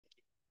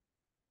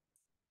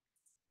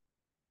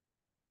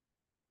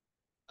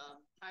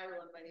Hi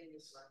everyone, my name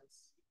is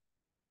Steed.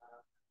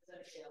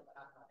 Presenting on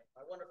behalf of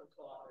my wonderful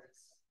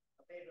co-authors,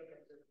 a paper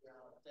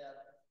around dev,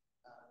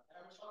 and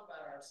I'm going to talk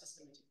about our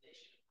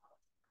systematization of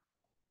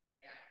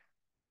AI.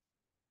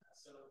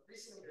 So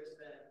recently there's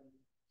been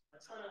a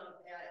ton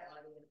of AI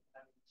auditing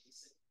and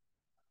adjacent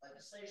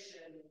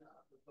legislation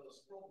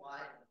proposed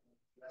worldwide in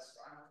the US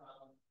where I'm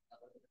from,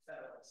 with the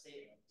federal and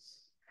state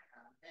levels.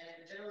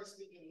 And generally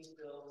speaking, these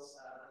bills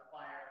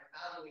require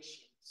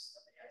evaluations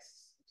of AI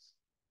systems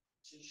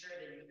to ensure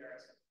they meet their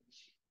expectations.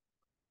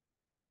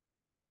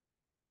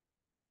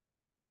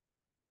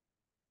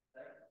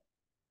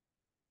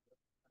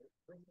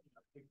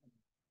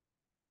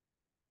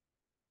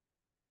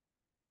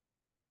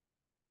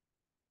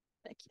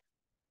 Thank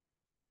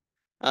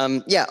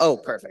you. Yeah, oh,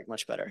 perfect,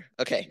 much better.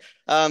 Okay.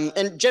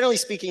 And generally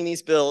speaking,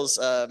 these bills,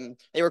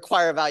 they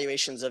require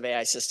evaluations of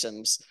AI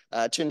systems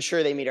to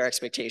ensure they meet our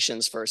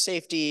expectations for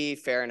safety,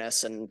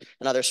 fairness, and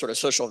other sort of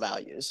social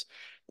values.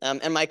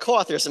 And my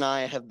co-authors and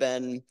I have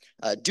been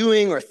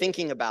doing or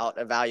thinking about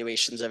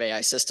evaluations of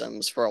AI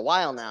systems for a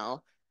while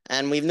now.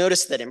 And we've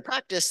noticed that in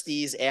practice,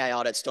 these AI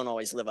audits don't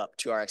always live up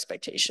to our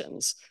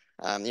expectations.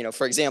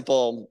 For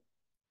example,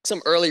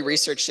 some early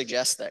research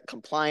suggests that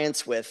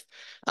compliance with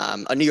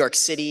a New York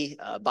City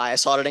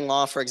bias auditing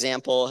law, for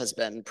example, has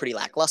been pretty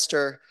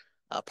lackluster,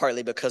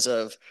 partly because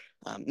of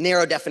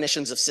narrow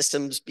definitions of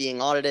systems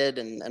being audited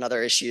and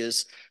other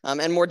issues.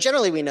 And more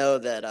generally, we know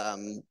that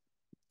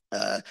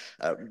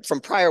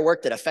from prior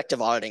work that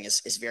effective auditing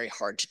is very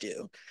hard to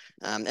do.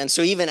 And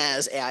so even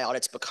as AI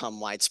audits become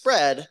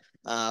widespread,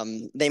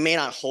 they may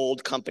not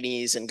hold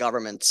companies and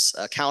governments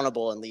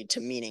accountable and lead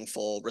to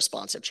meaningful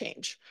responsive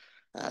change.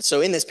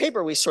 So in this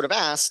paper, we sort of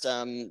asked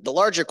the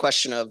larger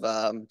question of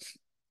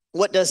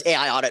what does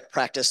AI audit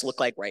practice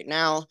look like right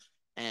now,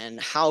 and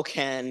how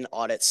can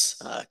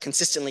audits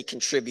consistently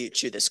contribute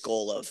to this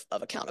goal of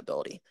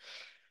accountability?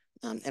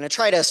 And to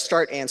try to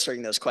start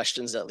answering those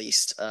questions, at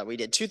least, we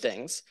did two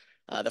things.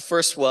 The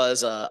first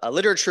was a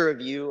literature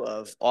review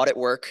of audit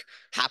work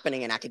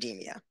happening in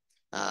academia.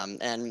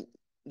 And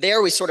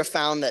there we sort of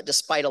found that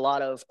despite a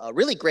lot of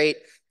really great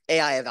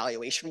AI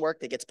evaluation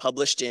work that gets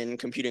published in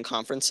computing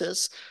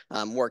conferences,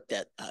 work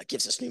that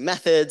gives us new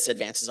methods,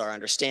 advances our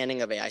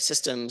understanding of AI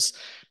systems,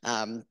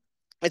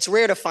 it's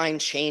rare to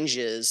find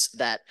changes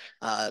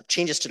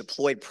to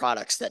deployed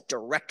products that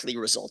directly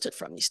resulted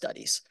from these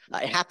studies.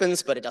 It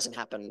happens, but it doesn't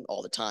happen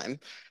all the time.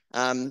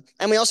 And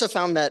we also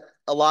found that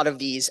a lot of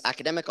these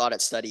academic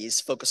audit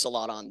studies focus a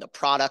lot on the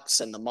products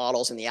and the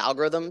models and the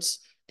algorithms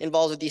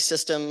involved with these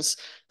systems.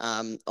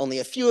 Only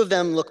a few of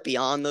them look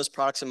beyond those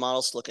products and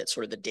models to look at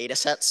sort of the data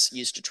sets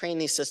used to train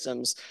these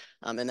systems.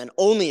 And then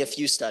only a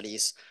few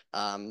studies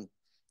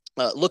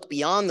look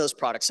beyond those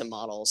products and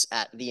models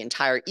at the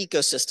entire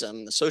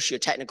ecosystem, the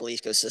socio-technical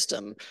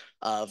ecosystem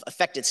of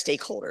affected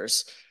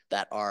stakeholders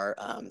that are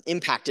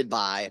impacted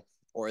by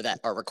or that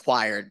are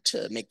required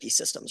to make these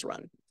systems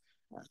run.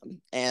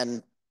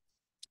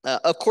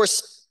 Of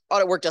course,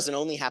 audit work doesn't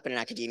only happen in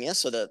academia.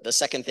 So the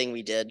second thing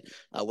we did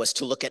was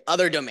to look at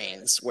other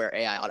domains where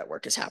AI audit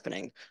work is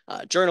happening: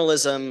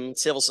 journalism,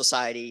 civil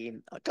society,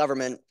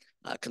 government,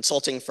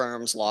 consulting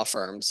firms, law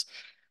firms.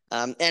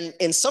 And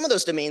in some of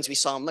those domains, we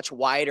saw a much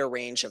wider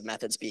range of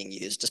methods being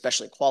used,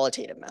 especially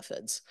qualitative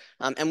methods.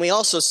 And we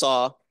also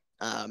saw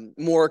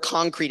more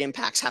concrete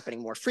impacts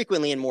happening more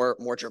frequently and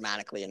more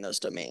dramatically in those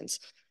domains.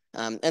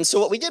 And so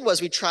what we did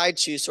was we tried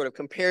to sort of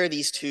compare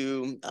these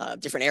two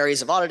different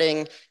areas of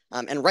auditing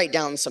and write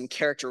down some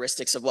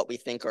characteristics of what we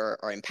think are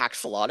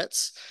impactful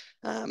audits.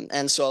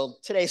 And so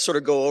today sort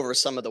of go over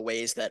some of the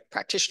ways that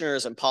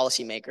practitioners and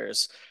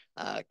policymakers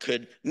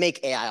could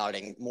make AI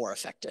auditing more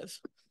effective.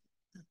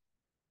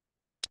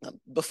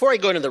 Before I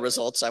go into the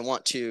results, I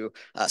want to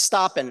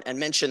stop and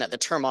mention that the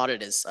term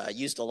audit is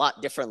used a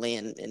lot differently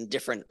in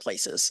different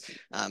places.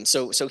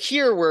 So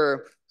here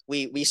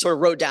we sort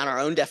of wrote down our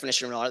own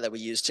definition of an audit that we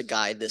used to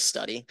guide this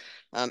study.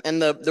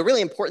 And the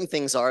really important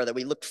things are that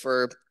we looked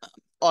for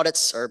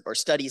audits or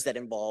studies that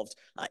involved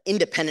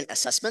independent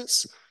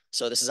assessments.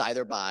 So this is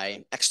either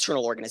by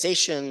external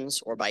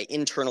organizations or by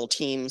internal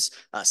teams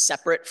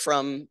separate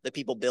from the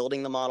people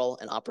building the model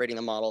and operating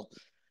the model.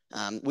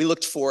 We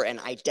looked for an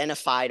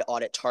identified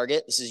audit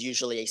target. This is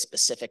usually a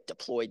specific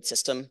deployed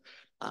system,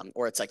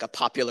 or it's like a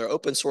popular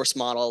open source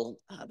model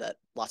that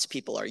lots of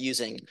people are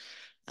using.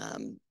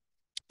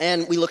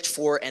 And we looked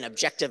for an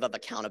objective of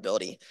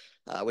accountability,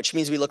 which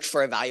means we looked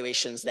for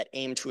evaluations that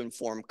aim to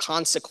inform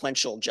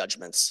consequential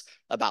judgments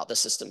about the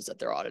systems that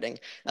they're auditing.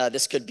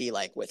 This could be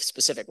like with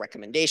specific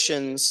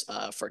recommendations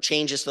for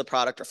changes to the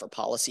product or for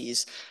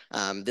policies.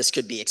 This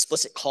could be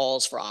explicit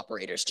calls for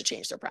operators to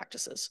change their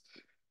practices.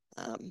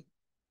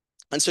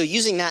 And so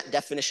using that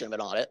definition of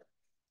an audit,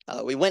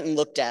 we went and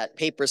looked at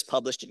papers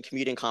published in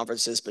computing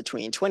conferences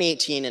between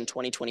 2018 and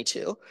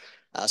 2022.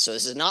 So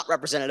this is not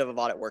representative of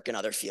audit work in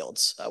other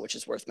fields, which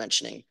is worth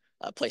mentioning,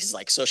 places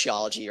like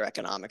sociology or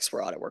economics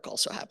where audit work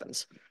also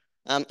happens.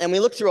 And we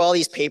looked through all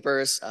these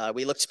papers.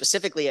 We looked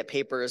specifically at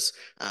papers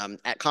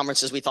at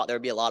conferences we thought there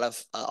would be a lot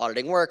of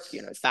auditing work,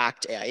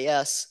 FACT,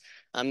 AIES.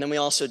 Then we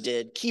also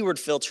did keyword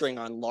filtering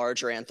on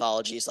larger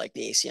anthologies like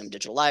the ACM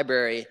Digital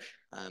Library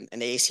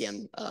and the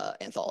ACM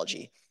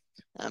anthology.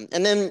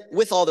 And then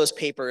with all those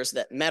papers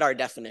that met our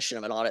definition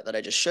of an audit that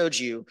I just showed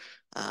you,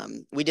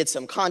 we did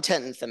some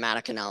content and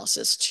thematic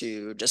analysis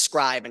to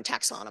describe and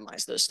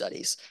taxonomize those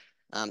studies.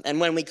 And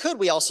when we could,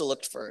 we also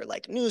looked for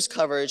like news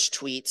coverage,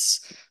 tweets,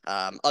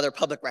 other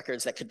public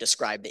records that could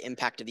describe the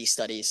impact of these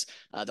studies,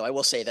 though I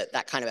will say that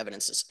that kind of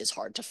evidence is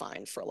hard to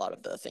find for a lot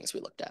of the things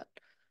we looked at.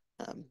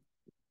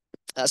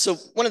 So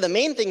one of the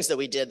main things that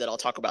we did that I'll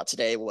talk about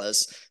today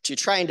was to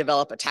try and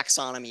develop a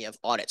taxonomy of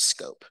audit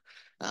scope.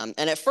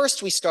 And at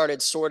first, we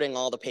started sorting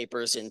all the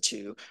papers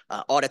into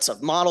audits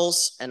of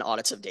models and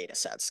audits of data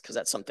sets, because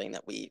that's something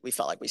that we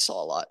felt like we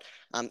saw a lot.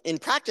 In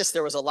practice,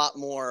 there was a lot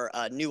more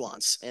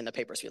nuance in the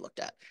papers we looked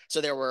at.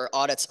 So there were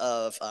audits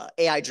of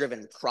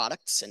AI-driven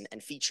products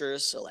and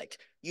features, so like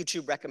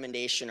YouTube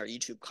recommendation or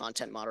YouTube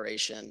content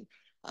moderation,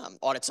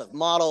 audits of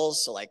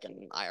models, so like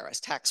an IRS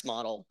tax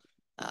model,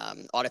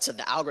 audits of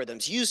the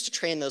algorithms used to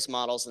train those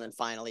models, and then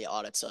finally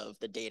audits of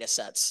the data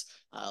sets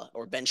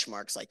or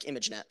benchmarks like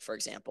ImageNet, for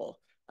example,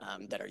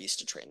 that are used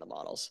to train the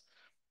models.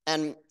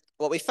 And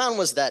what we found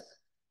was that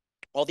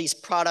all these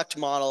product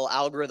model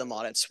algorithm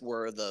audits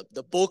were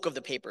the bulk of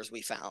the papers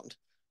we found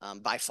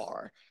by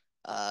far.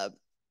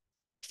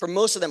 For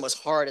most of them, it was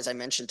hard, as I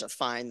mentioned, to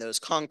find those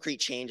concrete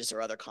changes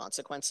or other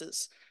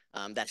consequences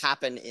that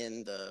happen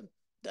in the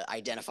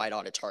identified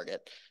audit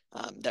target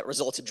that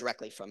resulted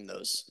directly from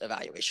those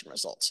evaluation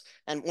results.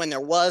 And when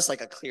there was like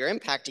a clear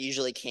impact, it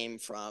usually came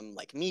from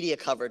like media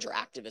coverage or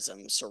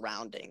activism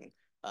surrounding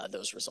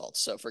those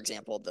results. So for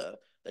example, the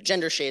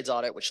gender shades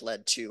audit, which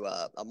led to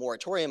a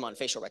moratorium on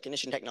facial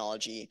recognition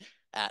technology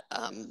at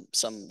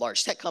some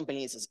large tech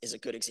companies is a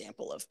good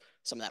example of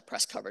some of that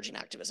press coverage and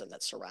activism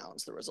that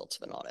surrounds the results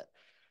of an audit.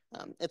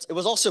 It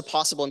was also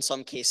possible in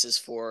some cases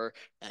for,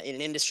 in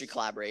an industry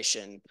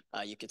collaboration,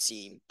 you could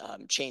see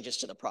changes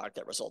to the product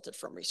that resulted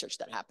from research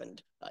that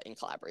happened in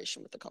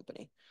collaboration with the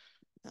company.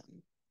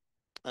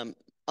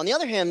 On the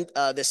other hand,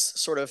 this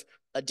sort of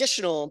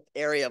additional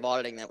area of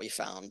auditing that we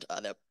found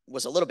that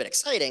was a little bit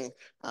exciting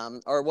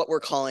are what we're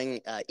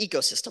calling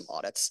ecosystem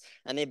audits.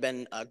 And they've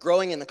been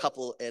growing in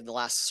the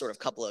last sort of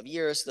couple of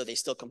years, though they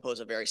still compose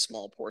a very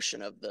small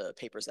portion of the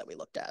papers that we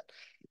looked at.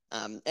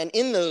 And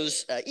in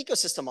those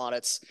ecosystem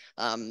audits,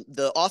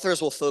 the authors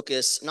will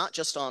focus not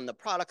just on the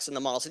products and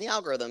the models and the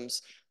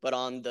algorithms, but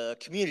on the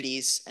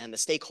communities and the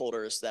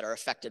stakeholders that are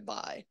affected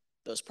by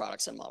those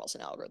products and models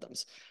and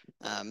algorithms.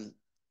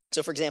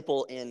 So for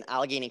example, in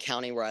Allegheny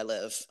County, where I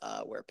live,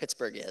 where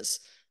Pittsburgh is,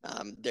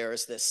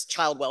 there's this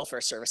child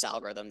welfare service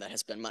algorithm that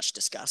has been much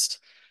discussed.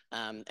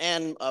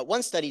 And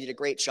one study did a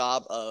great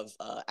job of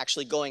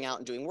actually going out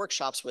and doing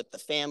workshops with the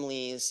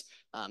families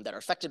that are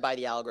affected by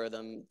the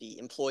algorithm, the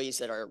employees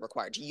that are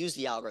required to use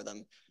the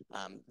algorithm,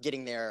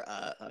 getting their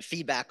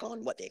feedback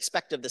on what they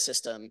expect of the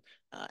system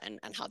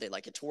and how they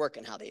like it to work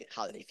and how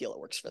they feel it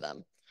works for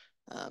them.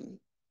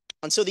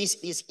 And so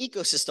these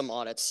ecosystem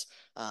audits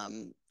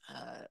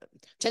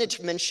tended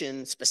to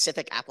mention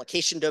specific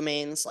application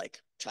domains like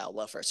child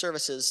welfare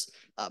services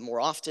more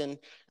often.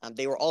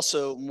 They were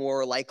also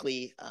more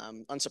likely,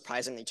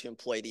 unsurprisingly, to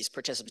employ these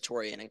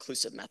participatory and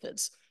inclusive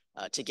methods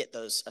to get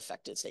those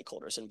affected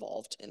stakeholders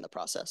involved in the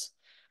process.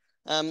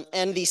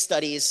 And these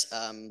studies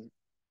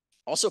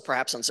also,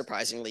 perhaps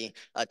unsurprisingly,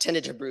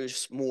 tended to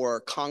produce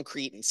more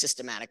concrete and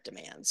systematic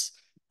demands.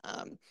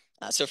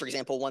 So for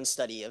example, one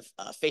study of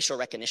facial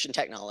recognition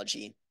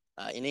technology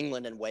in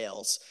England and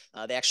Wales,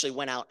 they actually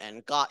went out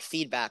and got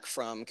feedback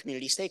from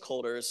community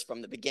stakeholders from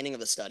the beginning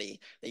of the study.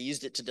 They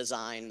used it to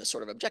design the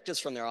sort of objectives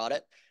from their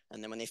audit.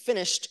 And then when they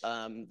finished,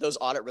 those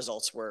audit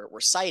results were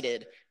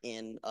cited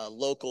in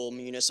local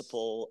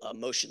municipal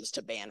motions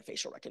to ban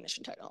facial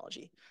recognition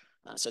technology.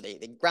 So they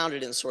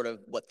grounded in sort of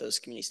what those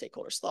community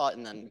stakeholders thought,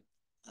 and then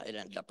it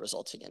ended up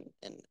resulting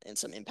in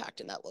some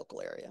impact in that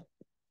local area.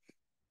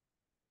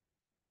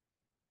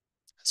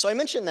 So I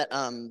mentioned that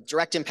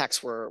direct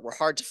impacts were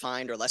hard to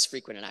find or less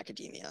frequent in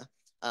academia.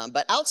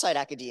 But outside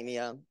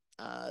academia,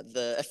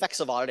 the effects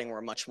of auditing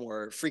were much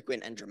more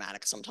frequent and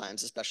dramatic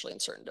sometimes, especially in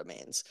certain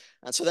domains.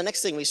 And so the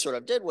next thing we sort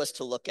of did was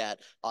to look at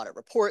audit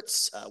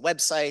reports,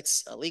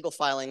 websites, legal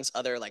filings,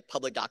 other like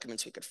public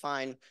documents we could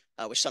find,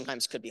 which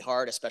sometimes could be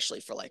hard,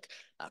 especially for like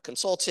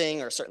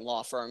consulting or certain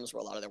law firms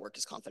where a lot of their work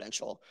is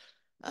confidential.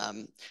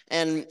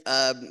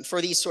 For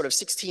these sort of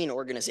 16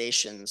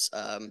 organizations,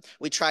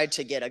 we tried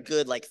to get a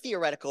good like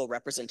theoretical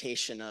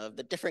representation of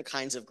the different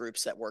kinds of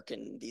groups that work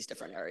in these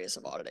different areas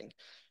of auditing.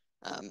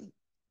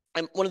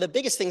 And one of the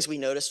biggest things we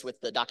noticed with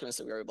the documents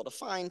that we were able to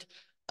find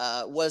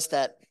was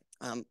that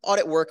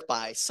audit work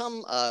by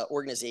some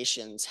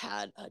organizations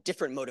had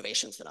different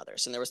motivations than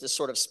others. And there was this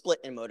sort of split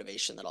in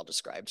motivation that I'll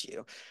describe to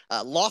you.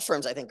 Law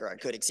firms, I think, are a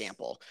good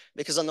example,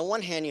 because on the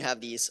one hand, you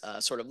have these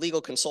sort of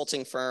legal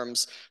consulting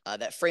firms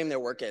that frame their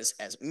work as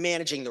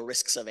managing the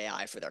risks of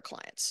AI for their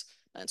clients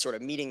and sort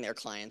of meeting their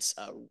clients'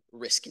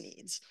 risk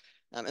needs.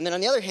 And then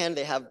on the other hand,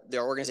 they have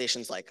their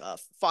organizations like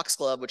Fox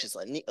Club, which is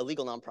a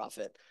legal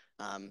nonprofit,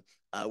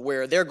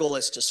 where their goal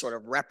is to sort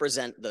of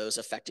represent those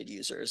affected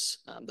users,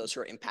 those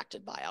who are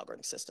impacted by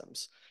algorithmic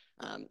systems.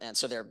 And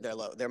so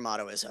their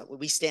motto is,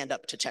 we stand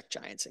up to tech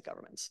giants and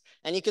governments.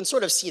 And you can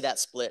sort of see that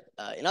split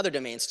in other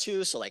domains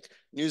too. So like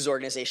news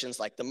organizations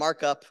like The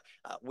Markup,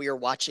 we are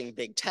watching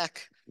big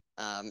tech.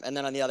 And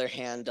then on the other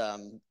hand,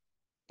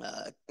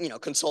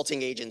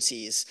 consulting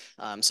agencies,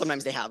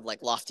 sometimes they have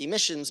like lofty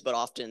missions, but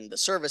often the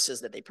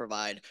services that they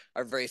provide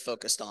are very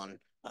focused on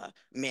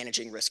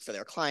managing risk for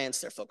their clients.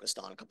 They're focused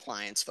on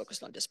compliance,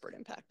 focused on disparate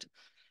impact.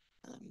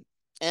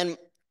 And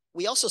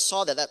we also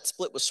saw that that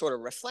split was sort of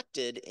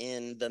reflected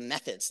in the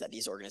methods that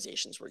these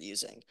organizations were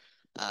using.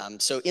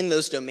 So in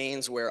those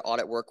domains where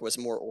audit work was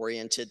more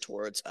oriented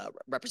towards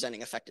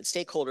representing affected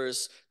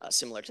stakeholders,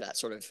 similar to that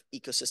sort of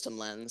ecosystem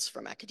lens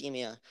from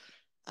academia,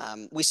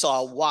 we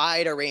saw a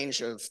wider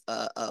range of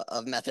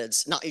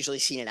methods not usually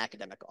seen in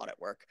academic audit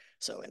work.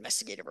 So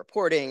investigative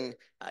reporting,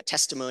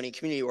 testimony,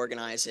 community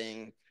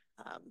organizing,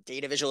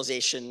 data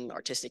visualization,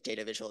 artistic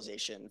data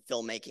visualization,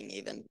 filmmaking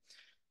even.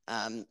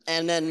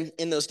 And then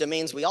in those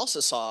domains, we also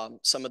saw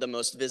some of the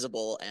most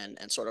visible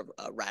and sort of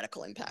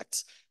radical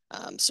impacts.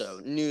 So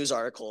news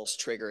articles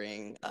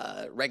triggering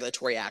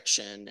regulatory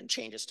action and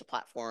changes to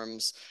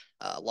platforms,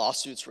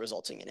 lawsuits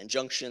resulting in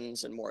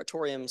injunctions and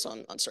moratoriums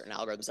on certain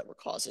algorithms that were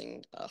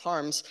causing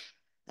harms.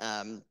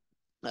 And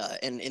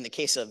in the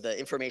case of the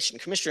Information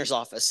Commissioner's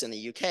Office in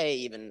the UK,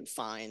 even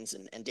fines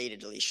and data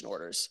deletion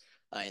orders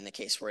in the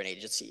case where an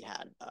agency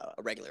had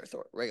a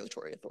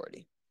regulatory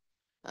authority.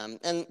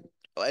 And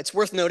it's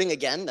worth noting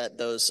again that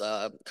those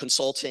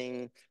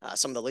consulting,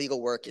 some of the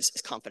legal work is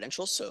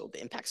confidential, so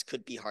the impacts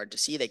could be hard to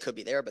see. They could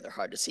be there, but they're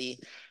hard to see.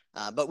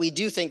 But we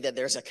do think that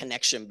there's a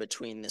connection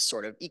between this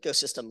sort of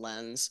ecosystem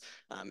lens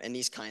and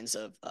these kinds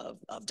of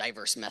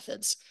diverse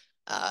methods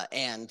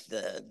and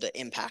the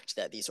impact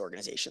that these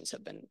organizations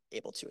have been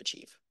able to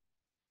achieve.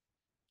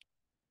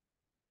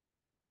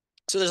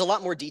 So there's a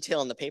lot more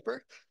detail in the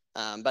paper,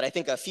 but I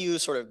think a few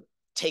sort of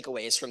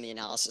takeaways from the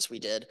analysis we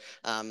did.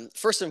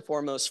 First and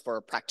foremost for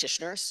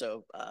practitioners,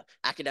 so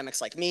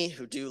academics like me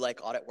who do like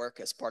audit work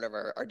as part of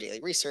our daily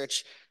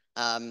research,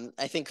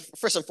 I think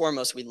first and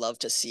foremost, we'd love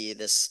to see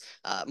this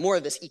more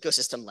of this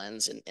ecosystem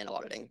lens in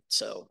auditing.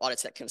 So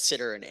audits that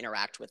consider and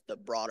interact with the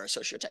broader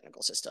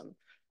socio-technical system,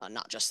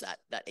 not just that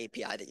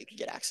API that you can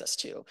get access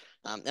to.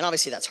 And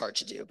obviously that's hard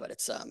to do, but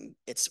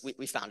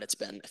we found it's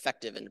been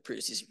effective and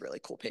produced these really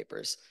cool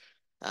papers.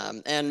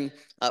 And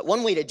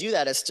one way to do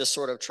that is to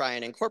sort of try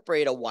and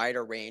incorporate a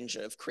wider range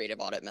of creative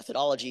audit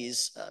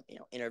methodologies,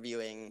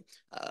 interviewing,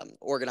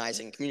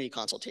 organizing, community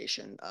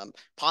consultation,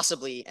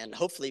 possibly and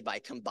hopefully by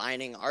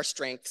combining our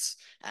strengths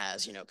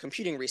as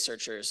computing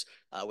researchers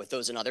with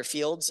those in other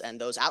fields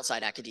and those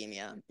outside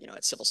academia,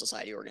 at civil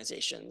society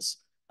organizations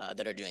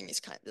that are doing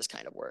this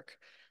kind of work.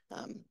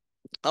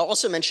 I'll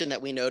also mention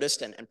that we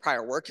noticed, and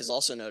prior work has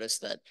also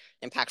noticed, that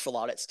impactful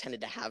audits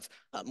tended to have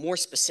more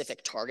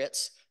specific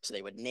targets. So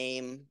they would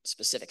name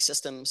specific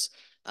systems.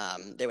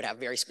 They would have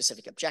very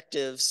specific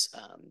objectives,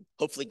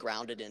 hopefully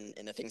grounded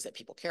in the things that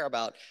people care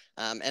about.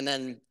 And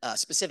then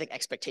specific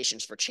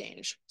expectations for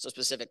change. So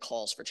specific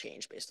calls for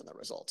change based on the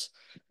results.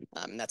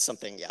 And that's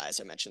something, yeah, as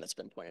I mentioned, that's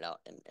been pointed out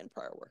in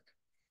prior work.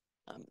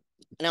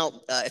 Now,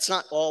 it's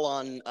not all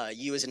on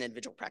you as an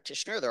individual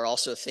practitioner. There are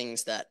also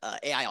things that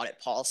AI audit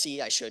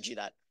policy, I showed you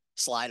that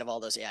slide of all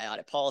those AI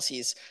audit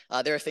policies.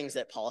 There are things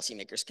that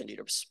policymakers can do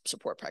to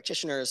support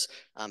practitioners.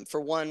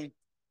 For one,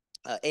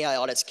 AI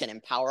audits can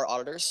empower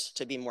auditors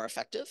to be more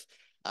effective.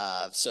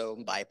 So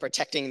by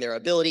protecting their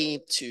ability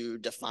to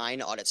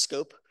define audit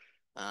scope,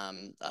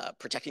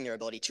 protecting their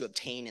ability to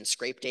obtain and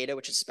scrape data,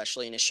 which is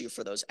especially an issue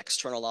for those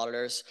external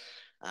auditors,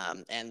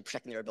 and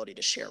protecting their ability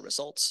to share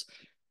results.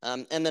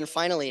 And then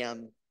finally,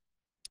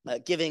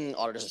 giving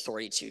auditors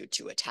authority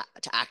to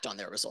act on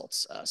their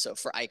results. So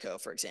for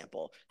ICO, for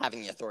example,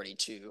 having the authority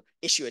to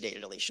issue a data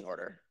deletion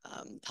order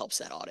helps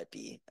that audit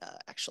be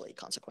actually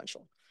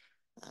consequential.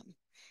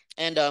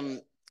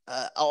 I'll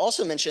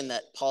also mention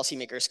that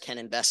policymakers can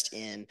invest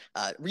in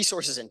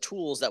resources and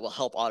tools that will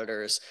help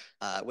auditors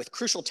with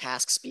crucial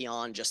tasks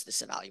beyond just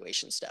this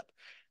evaluation step.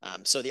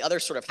 So the other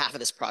sort of half of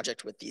this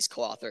project with these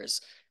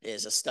co-authors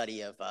is a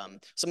study of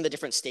some of the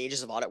different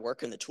stages of audit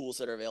work and the tools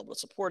that are available to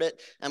support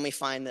it. And we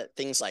find that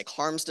things like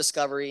harms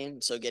discovery,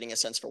 so getting a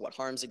sense for what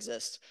harms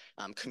exist,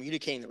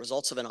 communicating the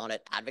results of an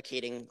audit,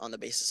 advocating on the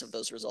basis of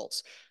those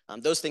results,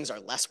 those things are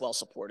less well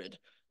supported.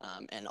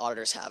 And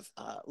auditors have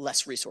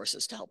less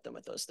resources to help them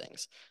with those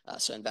things.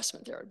 So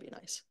investment there would be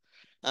nice.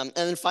 And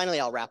then finally,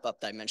 I'll wrap up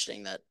by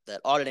mentioning that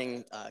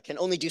auditing can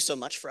only do so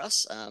much for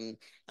us.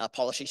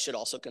 Policy should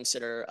also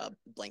consider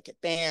blanket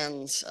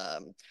bans,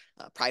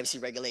 privacy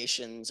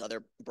regulations,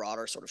 other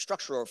broader sort of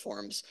structural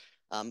reforms.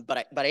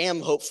 But I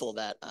am hopeful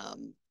that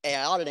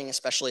AI auditing,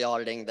 especially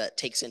auditing that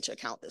takes into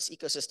account this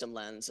ecosystem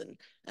lens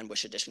and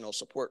with additional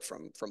support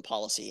from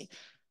policy,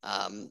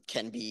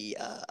 can be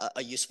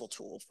a useful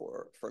tool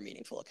for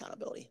meaningful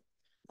accountability.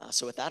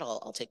 So with that,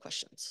 I'll take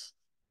questions.